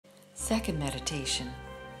Second meditation.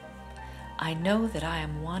 I know that I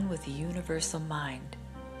am one with the universal mind.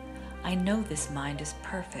 I know this mind is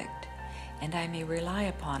perfect, and I may rely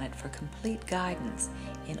upon it for complete guidance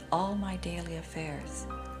in all my daily affairs.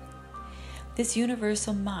 This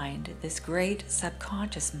universal mind, this great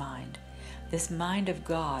subconscious mind, this mind of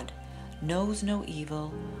God, knows no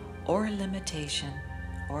evil or limitation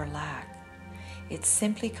or lack. It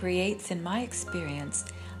simply creates in my experience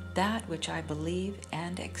that which I believe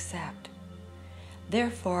and accept.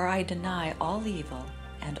 Therefore, I deny all evil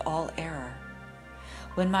and all error.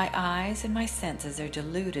 When my eyes and my senses are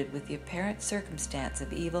deluded with the apparent circumstance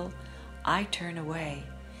of evil, I turn away,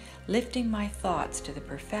 lifting my thoughts to the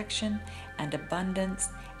perfection and abundance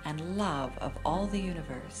and love of all the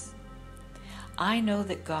universe. I know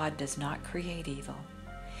that God does not create evil,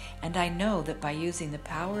 and I know that by using the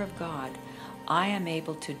power of God, I am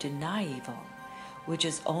able to deny evil, which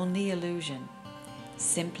is only illusion,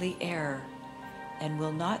 simply error, and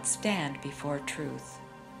will not stand before truth.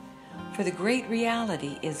 For the great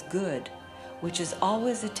reality is good, which is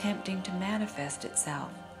always attempting to manifest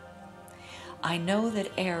itself. I know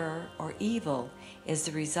that error or evil is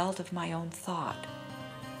the result of my own thought,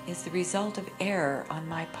 is the result of error on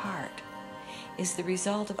my part, is the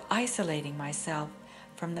result of isolating myself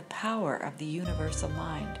from the power of the universal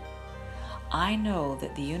mind. I know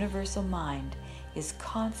that the universal mind is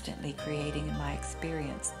constantly creating in my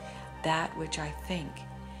experience that which I think,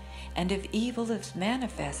 and if evil is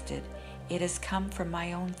manifested, it has come from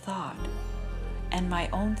my own thought, and my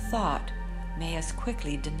own thought may as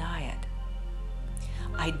quickly deny it.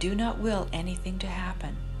 I do not will anything to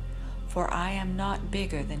happen, for I am not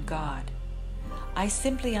bigger than God. I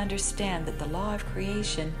simply understand that the law of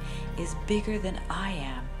creation is bigger than I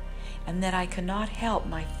am, and that I cannot help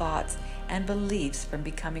my thoughts and beliefs from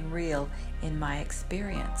becoming real in my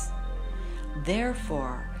experience.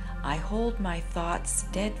 Therefore, I hold my thoughts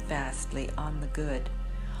steadfastly on the good.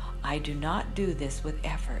 I do not do this with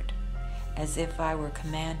effort, as if I were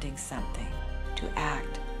commanding something to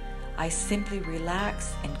act. I simply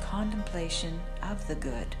relax in contemplation of the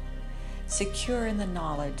good, secure in the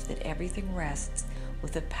knowledge that everything rests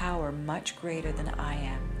with a power much greater than I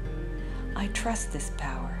am. I trust this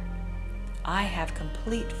power. I have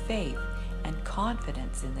complete faith and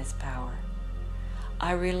confidence in this power.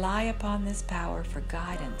 I rely upon this power for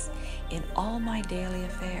guidance in all my daily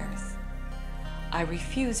affairs. I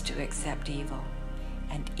refuse to accept evil,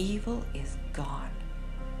 and evil is gone.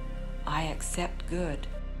 I accept good,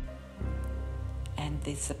 and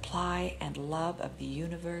the supply and love of the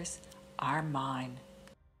universe are mine.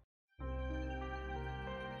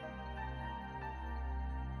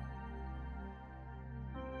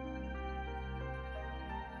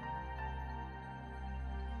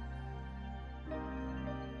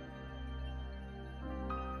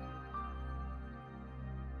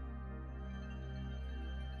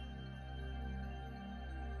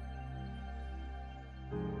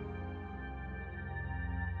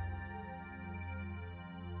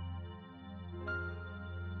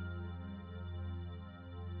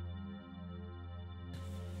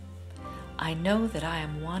 I know that I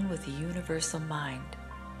am one with the universal mind.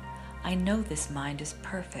 I know this mind is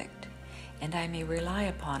perfect, and I may rely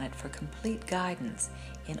upon it for complete guidance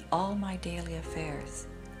in all my daily affairs.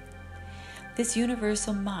 This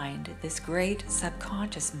universal mind, this great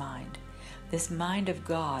subconscious mind, this mind of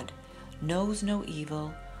God, knows no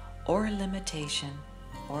evil or limitation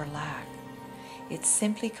or lack. It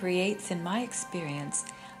simply creates in my experience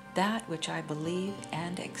that which I believe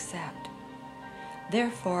and accept.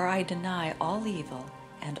 Therefore, I deny all evil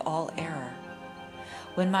and all error.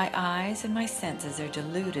 When my eyes and my senses are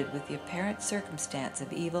deluded with the apparent circumstance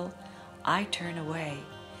of evil, I turn away,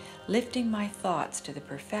 lifting my thoughts to the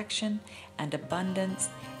perfection and abundance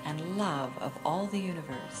and love of all the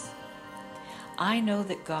universe. I know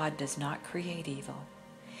that God does not create evil,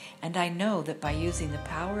 and I know that by using the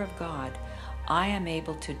power of God, I am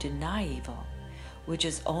able to deny evil, which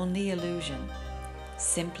is only illusion,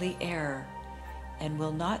 simply error, and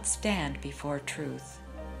will not stand before truth.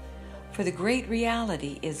 For the great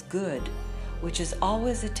reality is good, which is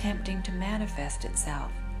always attempting to manifest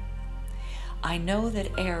itself. I know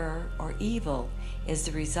that error or evil is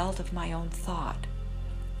the result of my own thought,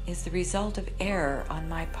 is the result of error on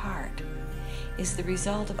my part, is the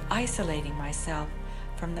result of isolating myself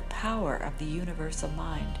from the power of the universal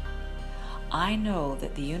mind. I know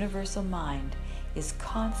that the universal mind is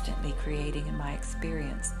constantly creating in my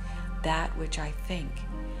experience that which I think,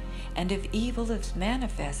 and if evil is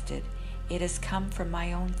manifested, it has come from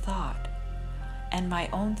my own thought, and my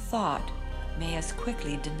own thought may as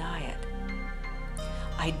quickly deny it.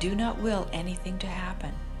 I do not will anything to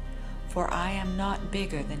happen, for I am not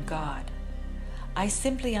bigger than God. I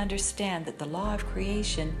simply understand that the law of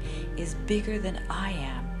creation is bigger than I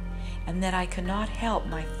am, and that I cannot help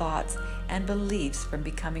my thoughts and beliefs from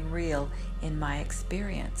becoming real in my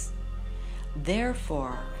experience.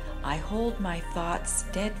 Therefore, I hold my thoughts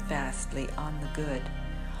steadfastly on the good.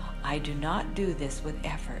 I do not do this with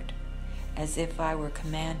effort, as if I were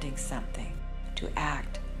commanding something to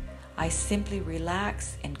act. I simply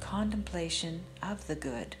relax in contemplation of the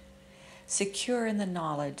good, secure in the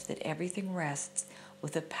knowledge that everything rests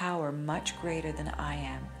with a power much greater than I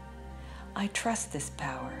am. I trust this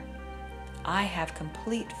power. I have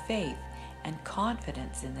complete faith and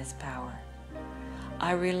confidence in this power.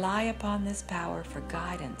 I rely upon this power for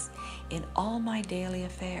guidance in all my daily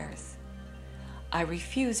affairs. I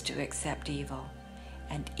refuse to accept evil,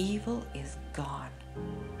 and evil is gone.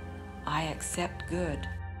 I accept good,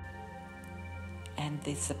 and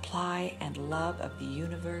the supply and love of the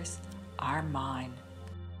universe are mine.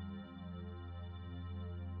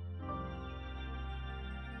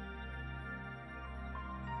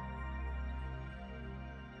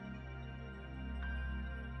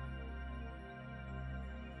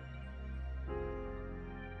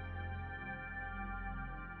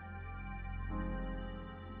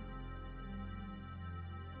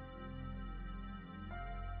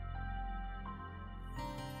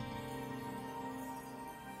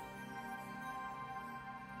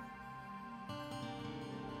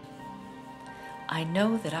 I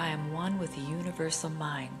know that I am one with the universal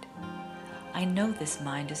mind. I know this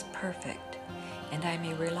mind is perfect, and I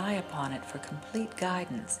may rely upon it for complete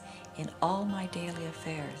guidance in all my daily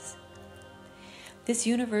affairs. This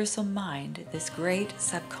universal mind, this great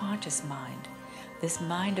subconscious mind, this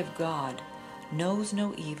mind of God, knows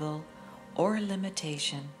no evil or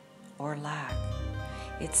limitation or lack.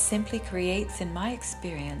 It simply creates in my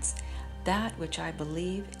experience that which I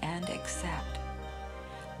believe and accept.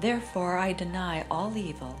 Therefore, I deny all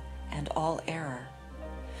evil and all error.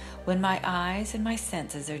 When my eyes and my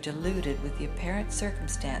senses are deluded with the apparent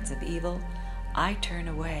circumstance of evil, I turn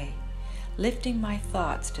away, lifting my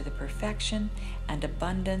thoughts to the perfection and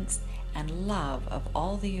abundance and love of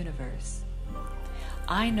all the universe.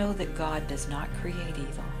 I know that God does not create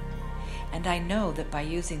evil, and I know that by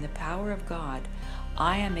using the power of God,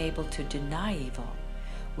 I am able to deny evil,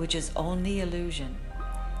 which is only illusion,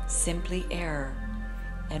 simply error,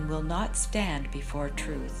 and will not stand before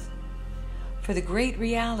truth. For the great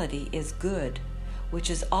reality is good, which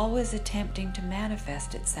is always attempting to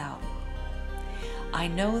manifest itself. I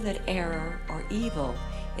know that error or evil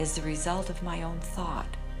is the result of my own thought,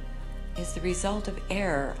 is the result of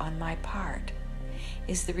error on my part,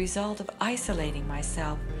 is the result of isolating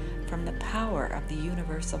myself from the power of the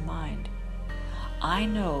universal mind. I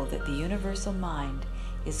know that the universal mind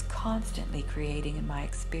is constantly creating in my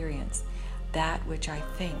experience that which I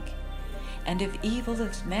think, and if evil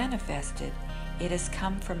is manifested, it has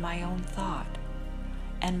come from my own thought,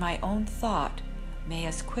 and my own thought may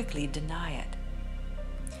as quickly deny it.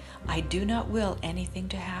 I do not will anything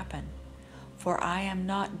to happen, for I am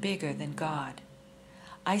not bigger than God.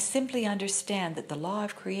 I simply understand that the law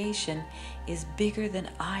of creation is bigger than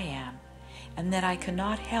I am, and that I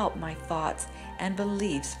cannot help my thoughts and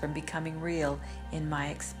beliefs from becoming real in my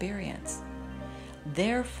experience.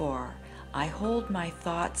 Therefore, I hold my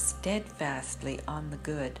thoughts steadfastly on the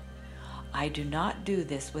good. I do not do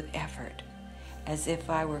this with effort, as if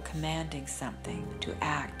I were commanding something to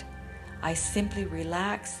act. I simply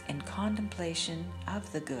relax in contemplation of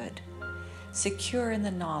the good, secure in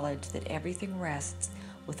the knowledge that everything rests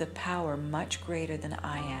with a power much greater than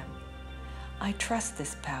I am. I trust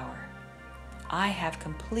this power. I have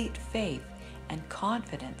complete faith and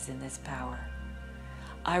confidence in this power.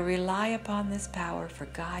 I rely upon this power for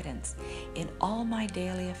guidance in all my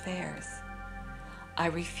daily affairs. I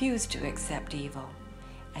refuse to accept evil,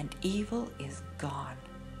 and evil is gone.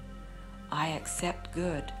 I accept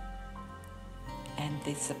good, and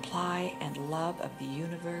the supply and love of the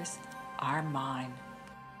universe are mine.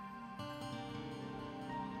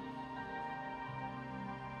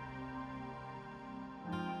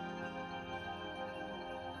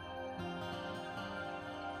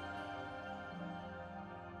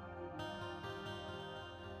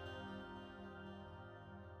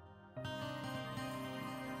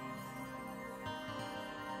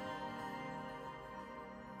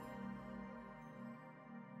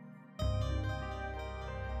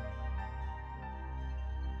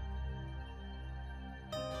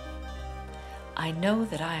 I know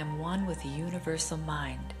that I am one with the universal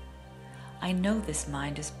mind. I know this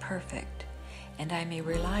mind is perfect, and I may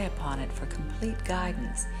rely upon it for complete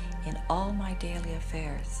guidance in all my daily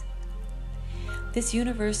affairs. This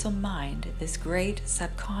universal mind, this great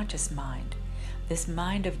subconscious mind, this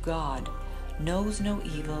mind of God, knows no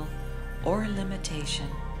evil or limitation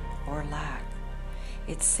or lack.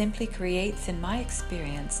 It simply creates in my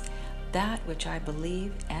experience that which I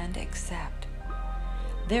believe and accept.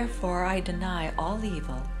 Therefore, I deny all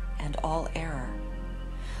evil and all error.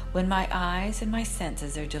 When my eyes and my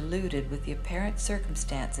senses are deluded with the apparent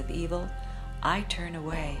circumstance of evil, I turn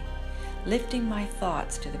away, lifting my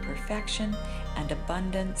thoughts to the perfection and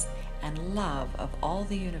abundance and love of all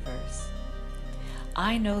the universe.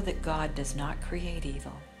 I know that God does not create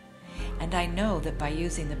evil, and I know that by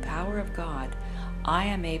using the power of God, I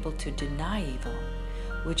am able to deny evil,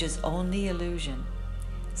 which is only illusion,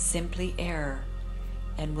 simply error,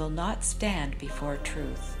 and will not stand before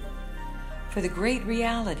truth. For the great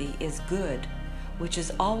reality is good, which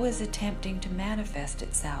is always attempting to manifest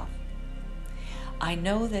itself. I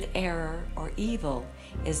know that error or evil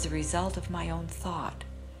is the result of my own thought,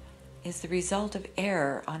 is the result of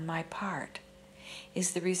error on my part,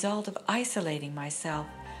 is the result of isolating myself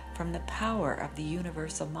from the power of the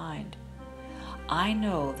universal mind. I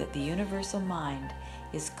know that the universal mind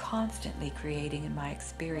is constantly creating in my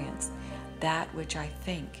experience that which I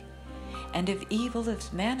think, and if evil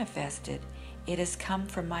is manifested, it has come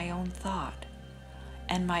from my own thought,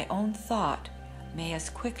 and my own thought may as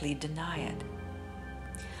quickly deny it.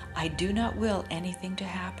 I do not will anything to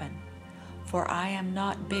happen, for I am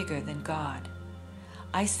not bigger than God.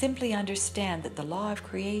 I simply understand that the law of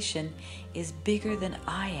creation is bigger than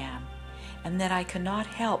I am, and that I cannot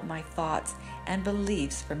help my thoughts and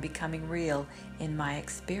beliefs from becoming real in my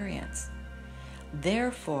experience.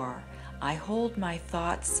 Therefore, I hold my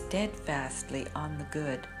thoughts steadfastly on the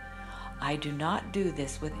good. I do not do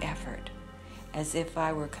this with effort, as if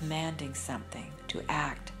I were commanding something to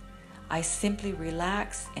act. I simply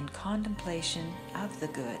relax in contemplation of the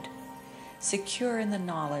good, secure in the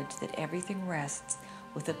knowledge that everything rests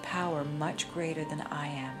with a power much greater than I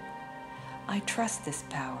am. I trust this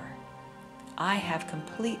power. I have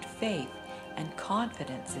complete faith and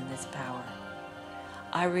confidence in this power.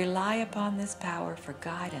 I rely upon this power for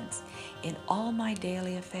guidance in all my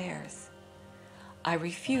daily affairs. I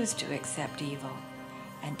refuse to accept evil,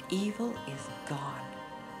 and evil is gone.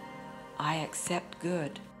 I accept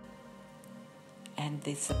good, and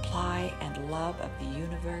the supply and love of the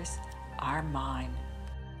universe are mine.